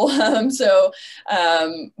uncomfortable. But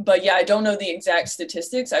yeah, I don't know the exact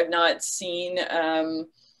statistics. I've not seen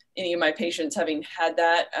any of my patients having had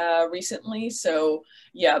that recently. So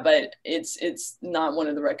yeah, but it's not one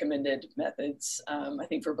of the recommended methods, I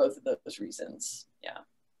think, for both of those reasons. Yeah.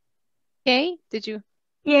 Okay, did you?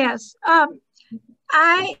 Yes. I'm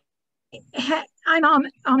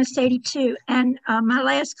almost 82, and my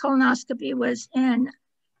last colonoscopy was in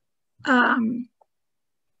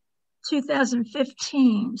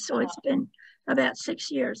 2015, so it's been about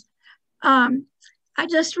 6 years. I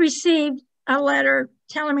just received a letter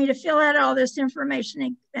telling me to fill out all this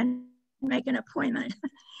information and make an appointment.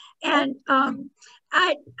 And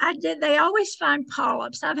I did. They always find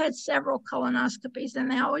polyps. I've had several colonoscopies,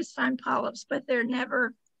 and they always find polyps, but they're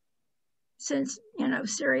never, since,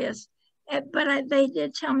 serious. But they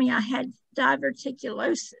did tell me I had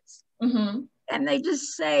diverticulosis. Mm-hmm. And they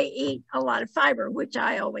just say eat a lot of fiber, which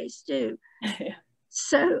I always do. Yeah.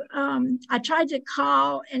 So I tried to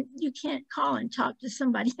call, and you can't call and talk to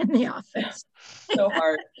somebody in the office. So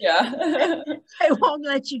hard. Yeah. They won't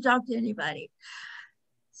let you talk to anybody.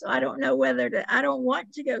 So I don't know I don't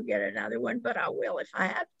want to go get another one, but I will if I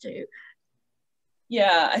have to.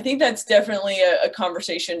 Yeah, I think that's definitely a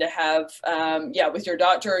conversation to have, with your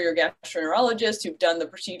doctor or your gastroenterologist who've done the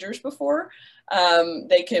procedures before.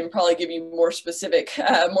 They can probably give you more specific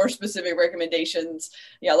recommendations.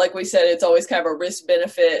 Yeah, like we said, it's always kind of a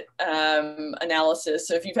risk-benefit analysis.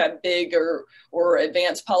 So if you've had big or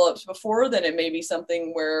advanced polyps before, then it may be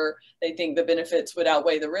something where they think the benefits would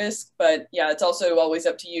outweigh the risk. But yeah, it's also always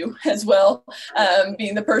up to you as well,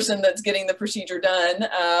 being the person that's getting the procedure done.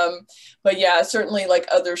 But yeah, certainly like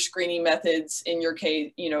other screening methods in your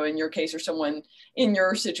case, or someone in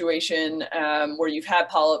your situation where you've had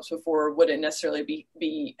polyps before wouldn't necessarily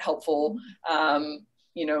be helpful.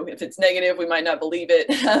 If it's negative, we might not believe it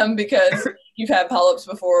because you've had polyps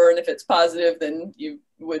before, and if it's positive, then you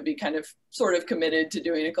would be kind of sort of committed to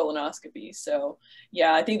doing a colonoscopy. So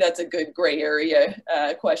yeah, I think that's a good gray area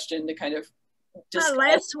question to kind of discuss.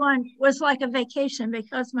 My last one was like a vacation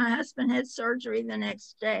because my husband had surgery the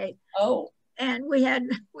next day. Oh. And we had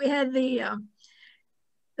the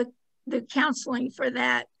counseling for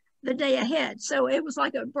that the day ahead. So it was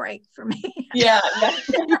like a break for me. Yeah.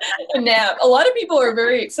 A nap. A lot of people are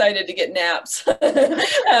very excited to get naps for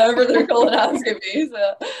their colonoscopy.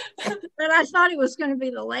 So. But I thought it was going to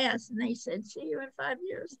be the last, and they said, see you in 5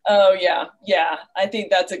 years. Oh, yeah. Yeah. I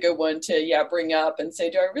think that's a good one to, bring up and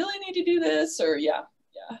say, do I really need to do this? Or yeah.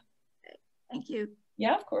 Okay. Thank you.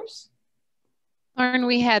 Yeah, of course. Lauren,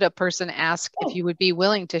 we had a person ask if you would be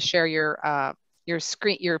willing to share your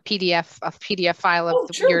PDF file of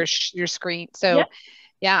your screen. So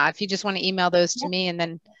yeah, if you just want to email those to me, and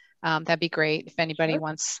then that'd be great. If anybody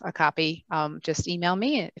wants a copy, just email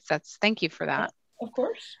me. Thank you for that. Of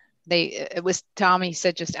course. It was Tommy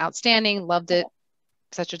said just outstanding, loved it.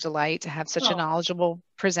 Such a delight to have such a knowledgeable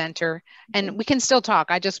presenter, and we can still talk.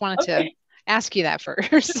 I just wanted to ask you that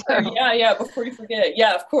first. So. Yeah, before you forget.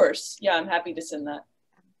 Yeah, of course. Yeah, I'm happy to send that.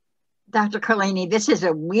 Dr. Carlini, this is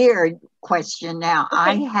a weird question now. Okay.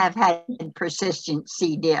 I have had persistent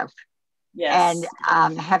C. diff. Yes.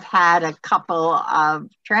 And have had a couple of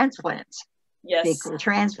transplants. Yes. Fecal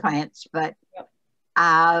transplants. But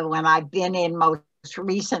when I've been in most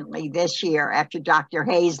recently this year, after Dr.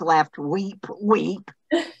 Hayes left, weep.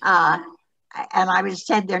 And I was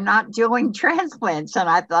said they're not doing transplants. And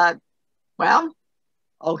I thought, well,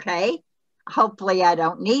 okay. Hopefully I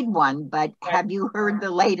don't need one, but have you heard the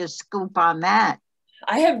latest scoop on that?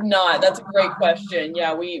 I have not. That's a great question.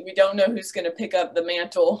 Yeah, we don't know who's going to pick up the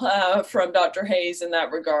mantle from Dr. Hayes in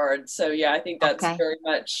that regard. So yeah, I think that's very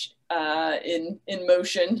much in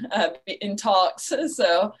motion, in talks.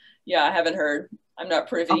 So yeah, I haven't heard. I'm not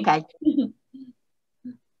privy. Okay.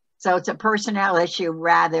 So it's a personnel issue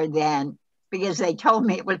rather than, because they told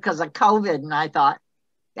me it was because of COVID, and I thought,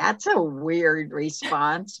 that's a weird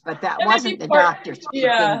response, but that wasn't the doctor speaking,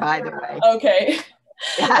 by the way. Okay.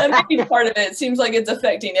 That may be part of it. It seems like it's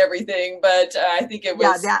affecting everything, but I think it was.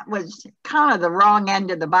 Yeah, that was kind of the wrong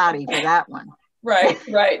end of the body for that one. Right.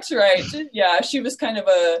 Yeah, she was kind of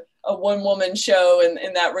a one-woman show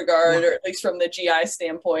in that regard, or at least from the GI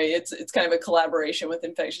standpoint. It's kind of a collaboration with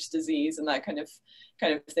infectious disease and that kind of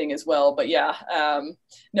thing as well. But yeah,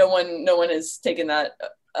 no one has taken that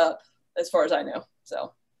up as far as I know.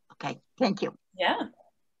 So. Okay, thank you. Yeah.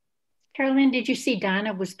 Carolyn, did you see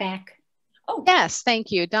Donna was back? Oh, yes,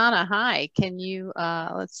 thank you. Donna, hi. Can you,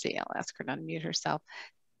 let's see, I'll ask her to unmute herself.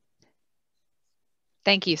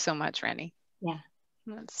 Thank you so much, Rennie. Yeah.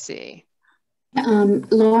 Let's see.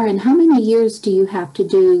 Lauren, how many years do you have to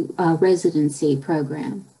do a residency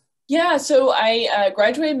program? Yeah, so I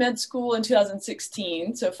graduated med school in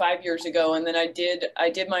 2016, so 5 years ago, and then I did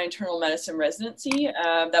my internal medicine residency.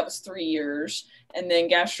 That was 3 years, and then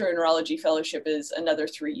gastroenterology fellowship is another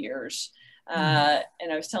 3 years. And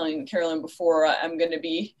I was telling Carolyn before, I'm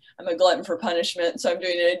a glutton for punishment, so I'm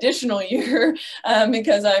doing an additional year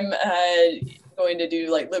because I'm going to do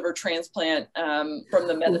like liver transplant from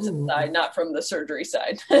the medicine side, not from the surgery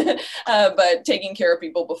side, but taking care of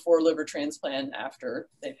people before liver transplant after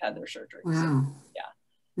they've had their surgery. Wow. So,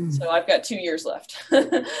 yeah. So I've got 2 years left.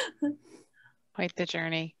 Quite the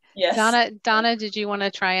journey. Yes. Donna, did you want to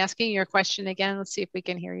try asking your question again? Let's see if we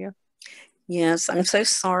can hear you. Yes, I'm so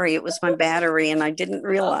sorry. It was my battery and I didn't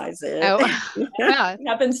realize it. Oh, yeah. It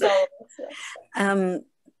happens to all of us.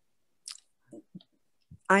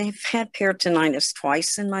 I've had peritonitis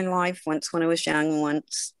twice in my life, once when I was young,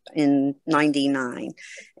 once in 99,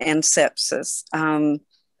 and sepsis.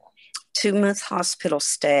 2-month hospital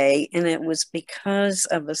stay, and it was because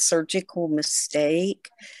of a surgical mistake.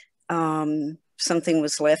 Something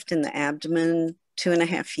was left in the abdomen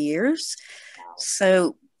 2.5 years.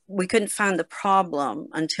 So we couldn't find the problem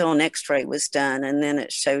until an x-ray was done, and then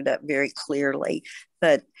it showed up very clearly.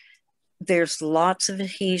 But there's lots of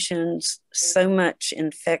adhesions, so much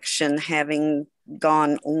infection having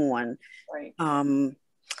gone on. Right.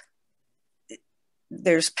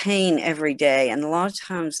 There's pain every day, and a lot of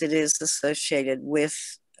times it is associated with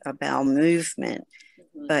a bowel movement.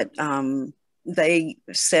 But they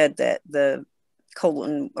said that the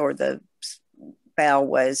colon or the bowel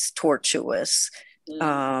was tortuous.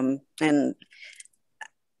 And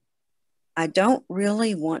I don't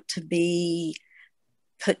really want to be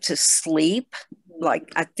put to sleep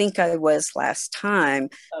like I think I was last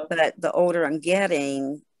time, but the older I'm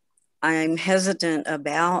getting, I'm hesitant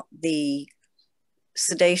about the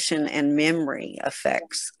sedation and memory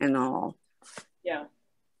effects and all. Yeah.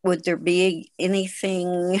 Would there be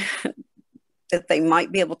anything that they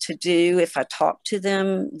might be able to do if I talk to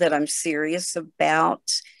them that I'm serious about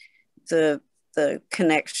the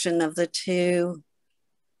connection of the two?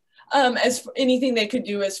 As anything they could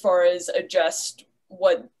do as far as adjust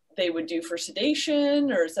what they would do for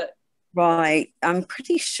sedation, or is that right? I'm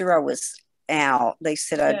pretty sure I was out. They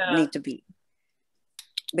said I'd need to be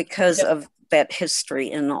because of that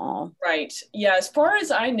history and all. Right. Yeah. As far as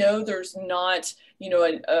I know, there's not,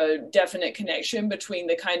 a definite connection between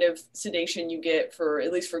the kind of sedation you get for,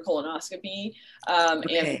 at least for colonoscopy,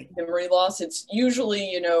 and memory loss. It's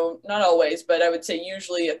usually, not always, but I would say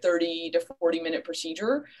usually a 30 to 40 minute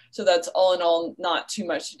procedure. So that's all in all, not too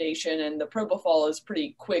much sedation. And the propofol is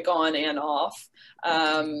pretty quick on and off.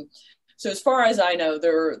 So as far as I know,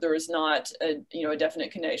 there is not a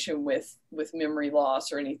definite connection with memory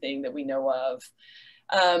loss or anything that we know of.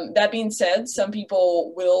 That being said, some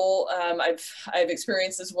people will. I've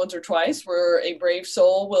experienced this once or twice, where a brave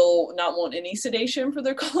soul will not want any sedation for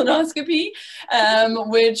their colonoscopy,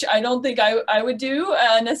 which I don't think I would do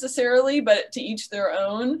necessarily, but to each their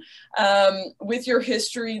own. With your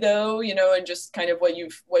history, though, and just kind of what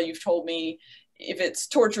you've told me. If it's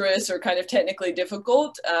torturous or kind of technically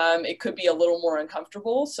difficult, it could be a little more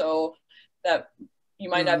uncomfortable. So that you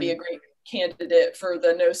might not be a great candidate for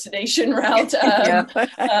the no sedation route,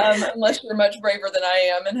 unless you're much braver than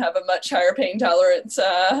I am and have a much higher pain tolerance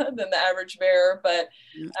than the average bear. But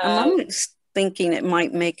I'm thinking it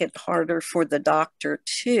might make it harder for the doctor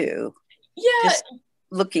too. Yeah. Just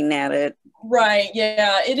looking at it. Right.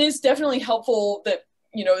 Yeah. It is definitely helpful that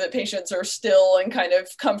that patients are still and kind of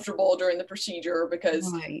comfortable during the procedure,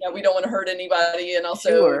 because we don't want to hurt anybody. And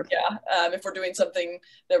also, if we're doing something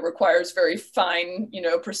that requires very fine,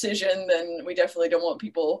 precision, then we definitely don't want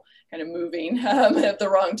people kind of moving at the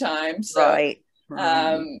wrong time. So,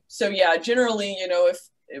 so yeah, generally, if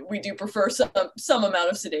we do prefer some amount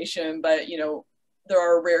of sedation, but, there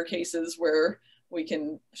are rare cases where we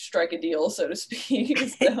can strike a deal, so to speak.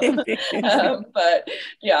 So, but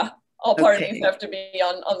yeah. All parties have to be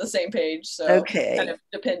on the same page. So kind of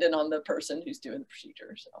dependent on the person who's doing the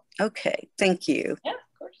procedure. So thank you. Yeah, of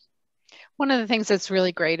course. One of the things that's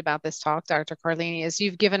really great about this talk, Dr. Carlini, is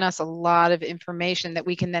you've given us a lot of information that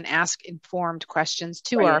we can then ask informed questions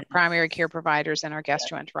to our primary care providers and our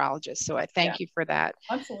gastroenterologists. So I thank you for that.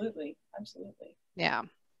 Absolutely. Yeah.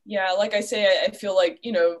 Yeah, like I say, I feel like,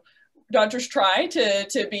 doctors try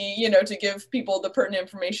to be, to give people the pertinent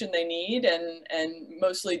information they need and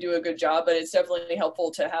mostly do a good job, but it's definitely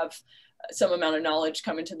helpful to have some amount of knowledge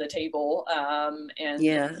coming to the table. And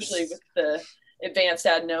usually with the advanced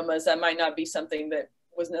adenomas, that might not be something that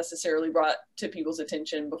was necessarily brought to people's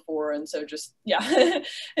attention before. And so just,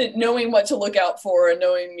 knowing what to look out for and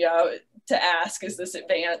knowing, to ask, is this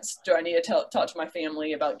advanced? Do I need to talk to my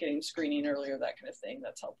family about getting screening earlier? That kind of thing.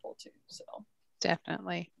 That's helpful too. So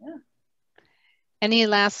definitely. Yeah. Any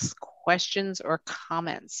last questions or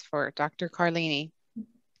comments for Dr. Carlini?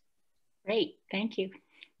 Great, thank you.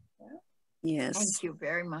 Yes. Thank you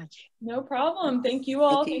very much. No problem. Thank you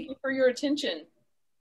all. Thank you for your attention.